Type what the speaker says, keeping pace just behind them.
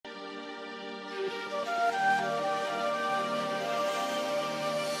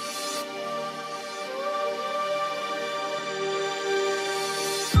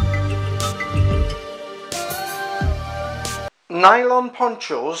Nylon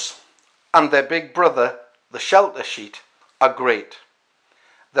ponchos and their big brother, the shelter sheet, are great.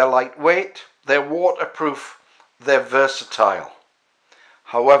 They're lightweight, they're waterproof, they're versatile.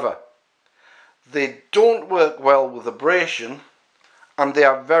 However, they don't work well with abrasion and they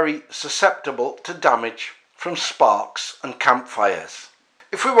are very susceptible to damage from sparks and campfires.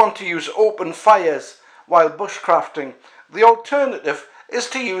 If we want to use open fires while bushcrafting, the alternative is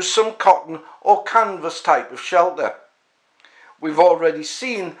to use some cotton or canvas type of shelter. We've already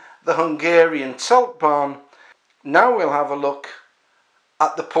seen the Hungarian Zeltbahn. Now we'll have a look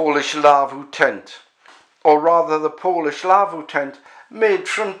at the Polish Laavu tent, or rather the Polish Laavu tent made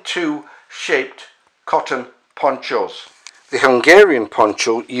from two shaped cotton ponchos. The Hungarian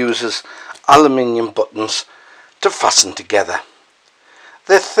poncho uses aluminium buttons to fasten together.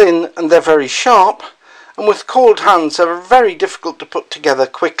 They're thin and they're very sharp, and with cold hands they're very difficult to put together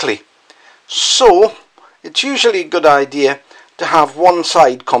quickly. So it's usually a good idea to have one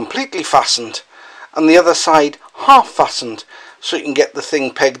side completely fastened and the other side half fastened, so you can get the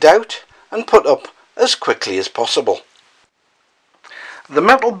thing pegged out and put up as quickly as possible. The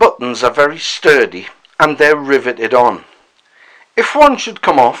metal buttons are very sturdy and they're riveted on. If one should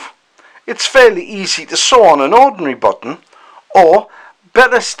come off, it's fairly easy to sew on an ordinary button, or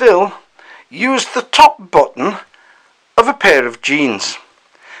better still, use the top button of a pair of jeans.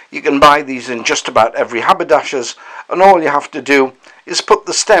 You can buy these in just about every haberdasher's, and all you have to do is put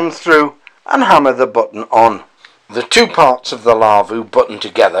the stem through and hammer the button on. The two parts of the Laavu button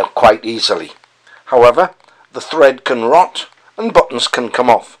together quite easily. However, the thread can rot and buttons can come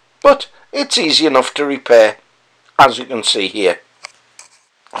off, but it's easy enough to repair, as you can see here.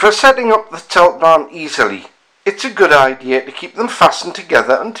 For setting up the Zeltbahn easily, it's a good idea to keep them fastened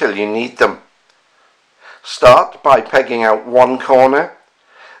together until you need them. Start by pegging out one corner,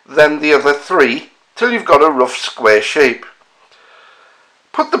 then the other three, till you've got a rough square shape.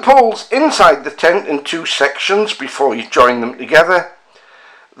 Put the poles inside the tent in two sections before you join them together,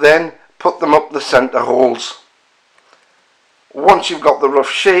 then put them up the centre holes. Once you've got the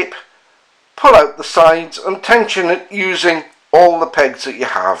rough shape, pull out the sides and tension it using all the pegs that you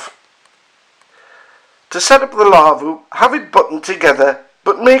have. To set up the Laavu, have it buttoned together,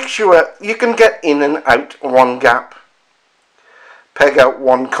 but make sure you can get in and out one gap. Peg out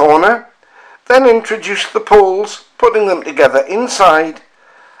one corner, then introduce the poles, putting them together inside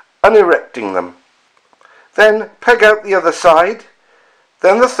and erecting them. Then peg out the other side,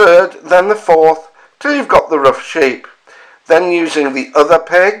 then the third, then the fourth, till you've got the rough shape. Then using the other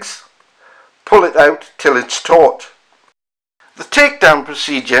pegs, pull it out till it's taut. The takedown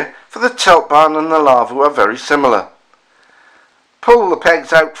procedure for the Zeltbahn and the Laavu are very similar. Pull the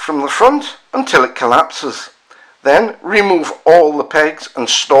pegs out from the front until it collapses. Then remove all the pegs and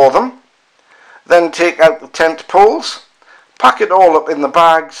store them. Then take out the tent poles, pack it all up in the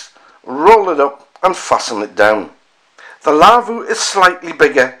bags, roll it up and fasten it down. The Laavu is slightly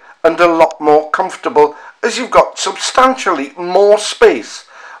bigger and a lot more comfortable, as you've got substantially more space,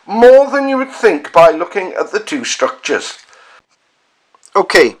 more than you would think by looking at the two structures.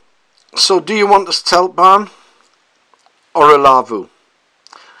 Okay, so do you want a Zeltbahn or a Laavu?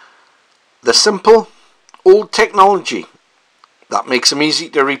 They're simple, old technology. That makes them easy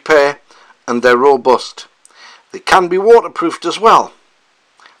to repair, and they're robust. They can be waterproofed as well.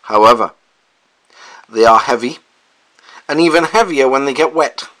 However, they are heavy, and even heavier when they get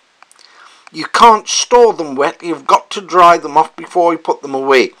wet. You can't store them wet, you've got to dry them off before you put them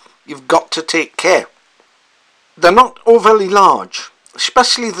away. You've got to take care. They're not overly large,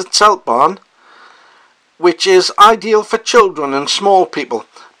 especially the Zeltbahn, which is ideal for children and small people,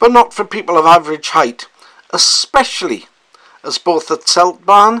 but not for people of average height, especially as both the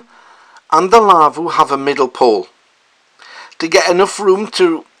Zeltbahn and the Laavu have a middle pole. To get enough room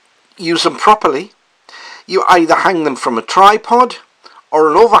to use them properly, you either hang them from a tripod or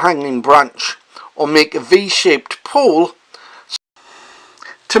an overhanging branch, or make a V-shaped pole.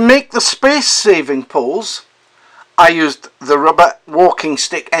 To make the space-saving poles, I used the rubber walking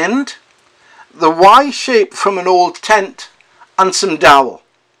stick end, the Y shape from an old tent, and some dowel.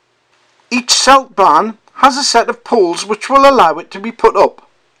 Each Zeltbahn has a set of poles which will allow it to be put up.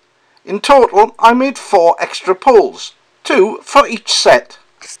 In total, I made 4 extra poles, 2 for each set.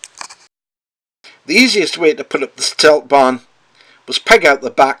 The easiest way to put up the Zeltbahn was peg out the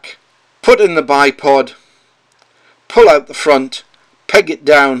back, put in the bipod, pull out the front, peg it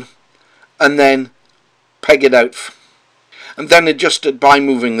down, and then peg it out, and then adjust it by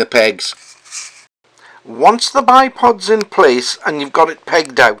moving the pegs. Once the bipod's in place and you've got it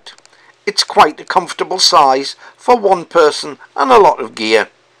pegged out, it's quite a comfortable size for one person and a lot of gear.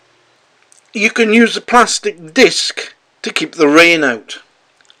 You can use a plastic disc to keep the rain out.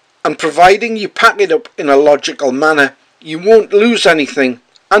 And providing you pack it up in a logical manner, you won't lose anything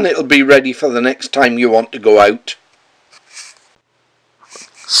and it'll be ready for the next time you want to go out.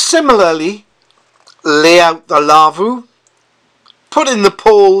 Similarly, lay out the Laavu, put in the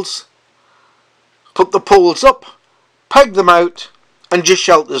poles, put the poles up, peg them out, and your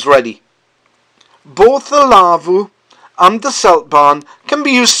shelter's ready. Both the Laavu and the Zeltbahn can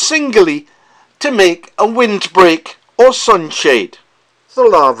be used singly to make a windbreak or sunshade. The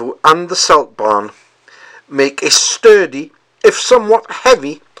Laavu and the Zeltbahn make a sturdy, if somewhat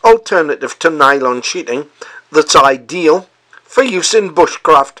heavy, alternative to nylon sheeting that's ideal for use in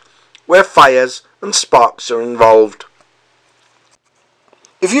bushcraft where fires and sparks are involved.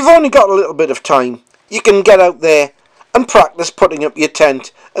 If you've only got a little bit of time, you can get out there and practice putting up your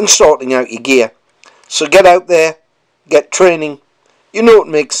tent and sorting out your gear. So get out there, get training. You know it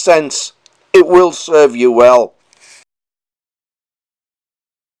makes sense. It will serve you well.